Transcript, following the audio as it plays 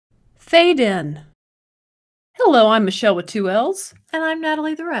Fade in. Hello, I'm Michelle with 2 L's. And I'm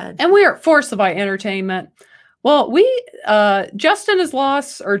Natalie the Red. And we are at Force of I Entertainment. Well, Justin is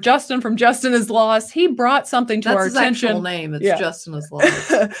lost, or Justin from Justin is Lost. He brought something to our attention. That's his actual name. It's Justin is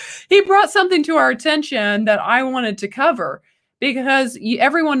Lost. He brought something to our attention that I wanted to cover because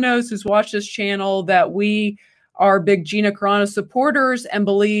everyone knows who's watched this channel that we are big Gina Carano supporters and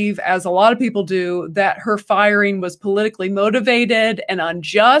believe, as a lot of people do, that her firing was politically motivated and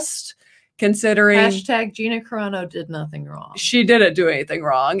unjust, considering Hashtag Gina Carano did nothing wrong. She didn't do anything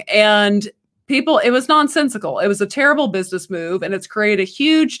wrong. And it was nonsensical. It was a terrible business move, and it's created a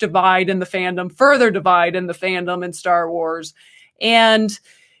huge divide in the fandom, further divide in the fandom in Star Wars. And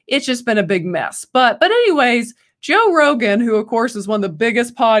it's just been a big mess. But anyways, Joe Rogan, who of course is one of the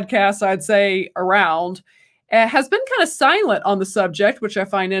biggest podcasts I'd say around, has been kind of silent on the subject, which I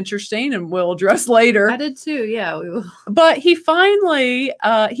find interesting and we'll address later. I did too, yeah. We will. But he finally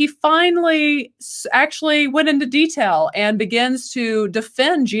actually went into detail and begins to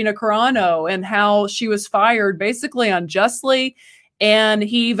defend Gina Carano and how she was fired basically unjustly. And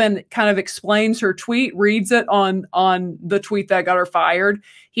he even kind of explains her tweet, reads it on the tweet that got her fired.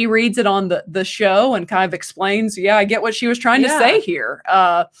 He reads it on the show and kind of explains, yeah, I get what she was trying to say here.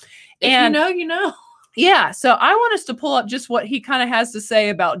 And you know. Yeah, so I want us to pull up just what he kind of has to say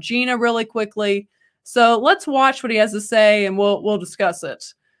about Gina really quickly. So let's watch what he has to say, and we'll discuss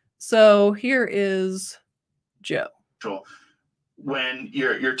it. So here is Joe. When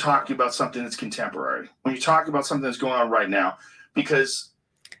you're talking about something that's contemporary, when you talk about something that's going on right now, because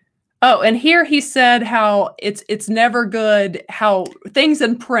and here he said how it's never good how things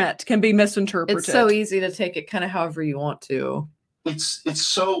in print can be misinterpreted. It's so easy to take it kind of however you want to. It's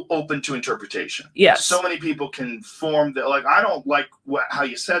so open to interpretation. Yes. So many people can form that, like, I don't like how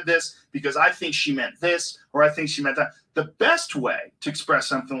you said this because I think she meant this, or I think she meant that. The best way to express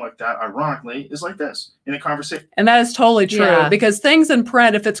something like that, ironically, is like this, in a conversation. And that is totally true, because things in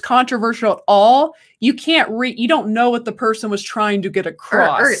print, if it's controversial at all, you can't read, you don't know what the person was trying to get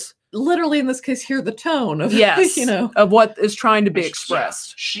across. Or literally in this case, hear the tone of, of what is trying to be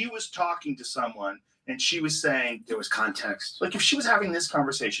expressed. She was talking to someone, and she was saying, there was context. Like if she was having this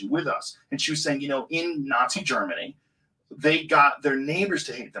conversation with us and she was saying, in Nazi Germany, they got their neighbors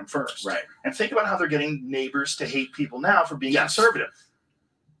to hate them first. Right. And think about how they're getting neighbors to hate people now for being conservative.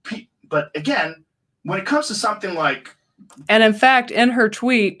 But again, when it comes to something like... And in fact, in her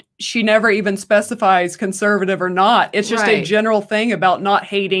tweet, she never even specifies conservative or not. It's just a general thing about not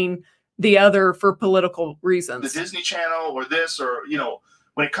hating the other for political reasons. The Disney Channel or this or,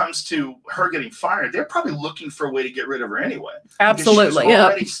 when it comes to her getting fired, they're probably looking for a way to get rid of her anyway. Absolutely. She was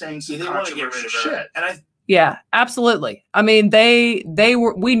already saying some controversial shit. Yeah, absolutely. I mean,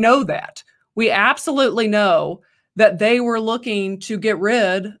 we know that. We absolutely know that they were looking to get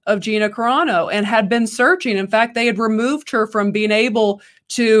rid of Gina Carano and had been searching. In fact, they had removed her from being able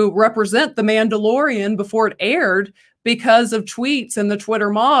to represent The Mandalorian before it aired because of tweets and the Twitter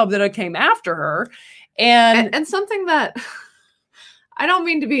mob that came after her. And something that... I don't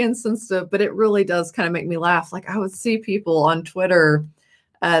mean to be insensitive, but it really does kind of make me laugh. Like I would see people on Twitter,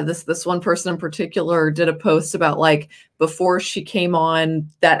 this one person in particular did a post about like before she came on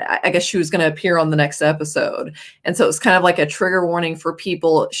that I guess she was going to appear on the next episode. And so it was kind of like a trigger warning for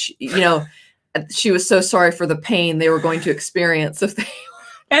people, she was so sorry for the pain they were going to experience if they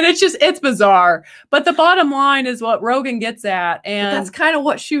And it's bizarre. But the bottom line is what Rogan gets at. And that's kind of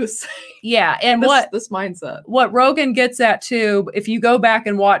what she was saying. Yeah. And this mindset. What Rogan gets at too, if you go back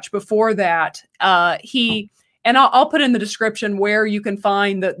and watch before that, and I'll put in the description where you can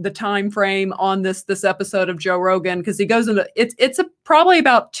find the time frame on this episode of Joe Rogan, because he goes into it's a probably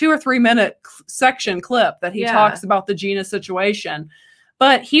about 2 or 3 minute section clip that he talks about the Gina situation.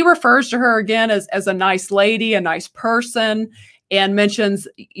 But he refers to her again as a nice lady, a nice person, and mentions,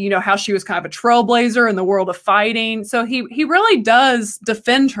 how she was kind of a trailblazer in the world of fighting. So he really does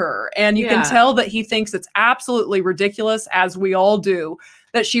defend her. And you can tell that he thinks it's absolutely ridiculous, as we all do,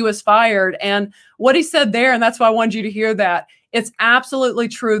 that she was fired. And what he said there, and that's why I wanted you to hear that, it's absolutely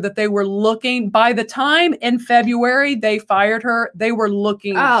true that they were looking, by the time in February they fired her, they were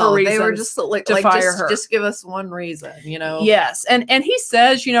looking for reasons they were just to fire her. Just give us one reason, Yes. And he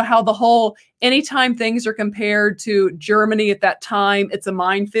says, how the whole, anytime things are compared to Germany at that time, it's a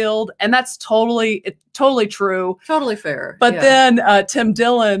minefield. And that's totally true. Totally fair. But then Tim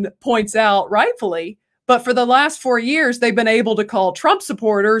Dillion points out, rightfully, but for the last 4 years, they've been able to call Trump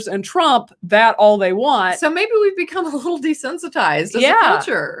supporters and Trump that all they want. So maybe we've become a little desensitized as a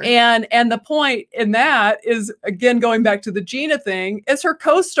culture. And the point in that is, again, going back to the Gina thing, is her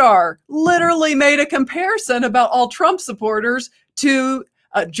co-star literally made a comparison about all Trump supporters to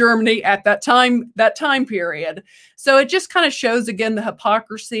Germany at that time period. So it just kind of shows again the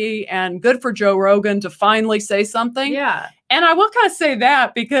hypocrisy, and good for Joe Rogan to finally say something. Yeah. And I will kind of say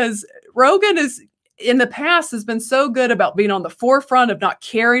that because Rogan is in the past has been so good about being on the forefront of not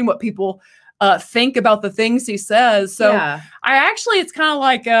caring what people think about the things he says. So Yeah. it's kind of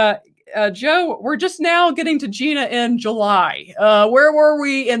like, Joe, we're just now getting to Gina in July. Where were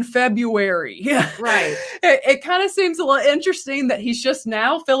we in February? Right. It kind of seems a little interesting that he's just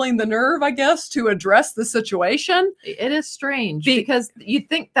now feeling the nerve, I guess, to address the situation. It is strange because you'd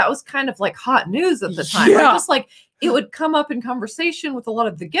think that was kind of like hot news at the time. Yeah. Or just like it would come up in conversation with a lot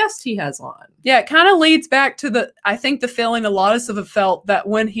of the guests he has on. Yeah, it kind of leads back to I think the feeling a lot of us have felt that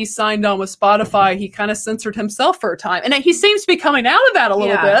when he signed on with Spotify, he kind of censored himself for a time. And he seems to be coming out of that a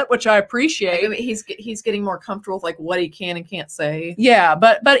little bit, which I appreciate. I mean, he's getting more comfortable with like what he can and can't say. Yeah,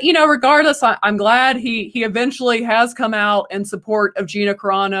 but regardless, I'm glad he eventually has come out in support of Gina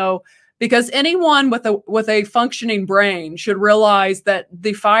Carano, because anyone with a functioning brain should realize that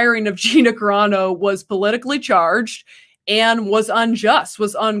the firing of Gina Carano was politically charged and was unjust,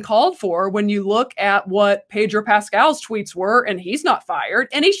 was uncalled for when you look at what Pedro Pascal's tweets were, and he's not fired,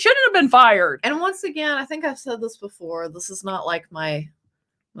 and he shouldn't have been fired. And once again, I think I've said this before, this is not like my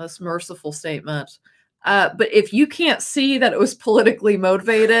most merciful statement, but if you can't see that it was politically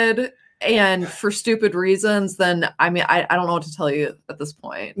motivated and for stupid reasons, then I mean, I don't know what to tell you at this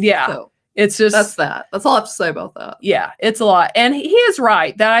point. Yeah. So it's just, that's all I have to say about that. Yeah, it's a lot. And he is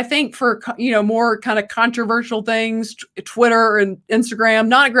right that I think for, more kind of controversial things, Twitter and Instagram,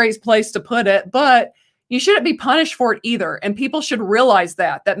 not a great place to put it, but you shouldn't be punished for it either. And people should realize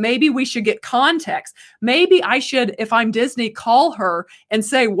that maybe we should get context. Maybe I should, if I'm Disney, call her and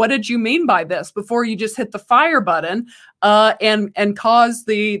say, what did you mean by this, before you just hit the fire button and cause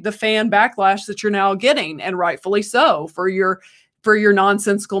the fan backlash that you're now getting, and rightfully so, for your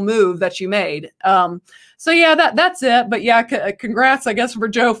nonsensical move that you made. So yeah, that's it. But yeah, congrats, I guess, for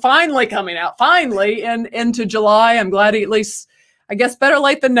Joe finally coming out, into July. I'm glad he at least, I guess, better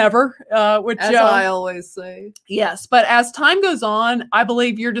late than never. Which, as I always say. Yes, but as time goes on, I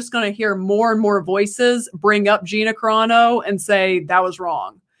believe you're just going to hear more and more voices bring up Gina Carano and say that was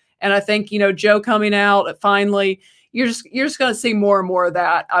wrong. And I think, Joe coming out finally, you're just going to see more and more of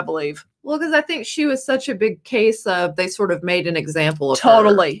that, I believe. Well, because I think she was such a big case of, they sort of made an example of her.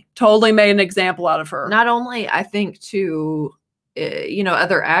 Totally made an example out of her. Not only, I think, to,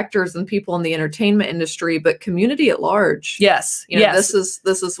 other actors and people in the entertainment industry, but community at large. Yes. This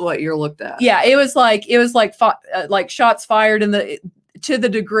is what you're looked at. Yeah. It was like shots fired to the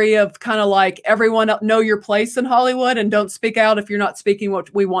degree of kind of like, everyone know your place in Hollywood and don't speak out if you're not speaking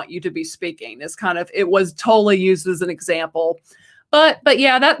what we want you to be speaking. It was totally used as an example. But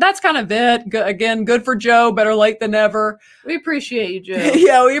yeah, that's kind of it. Again, good for Joe. Better late than never. We appreciate you, Joe.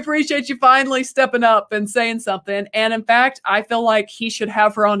 Yeah, we appreciate you finally stepping up and saying something. And in fact, I feel like he should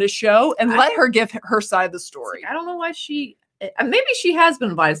have her on his show and let her give her side of the story. I don't know why maybe she has been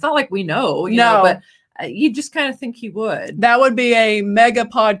invited. It's not like we know, but you just kind of think he would. That would be a mega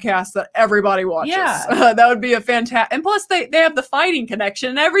podcast that everybody watches. Yeah. That would be a fantastic. And plus, they have the fighting connection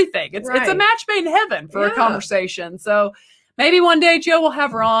and everything. It's a match made in heaven for a conversation. So maybe one day Joe will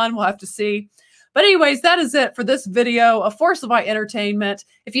have her on. We'll have to see. But anyways, that is it for this video of Force of Light Entertainment.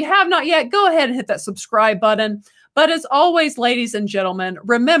 If you have not yet, go ahead and hit that subscribe button. But as always, ladies and gentlemen,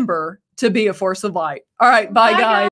 remember to be a force of light. All right, bye guys.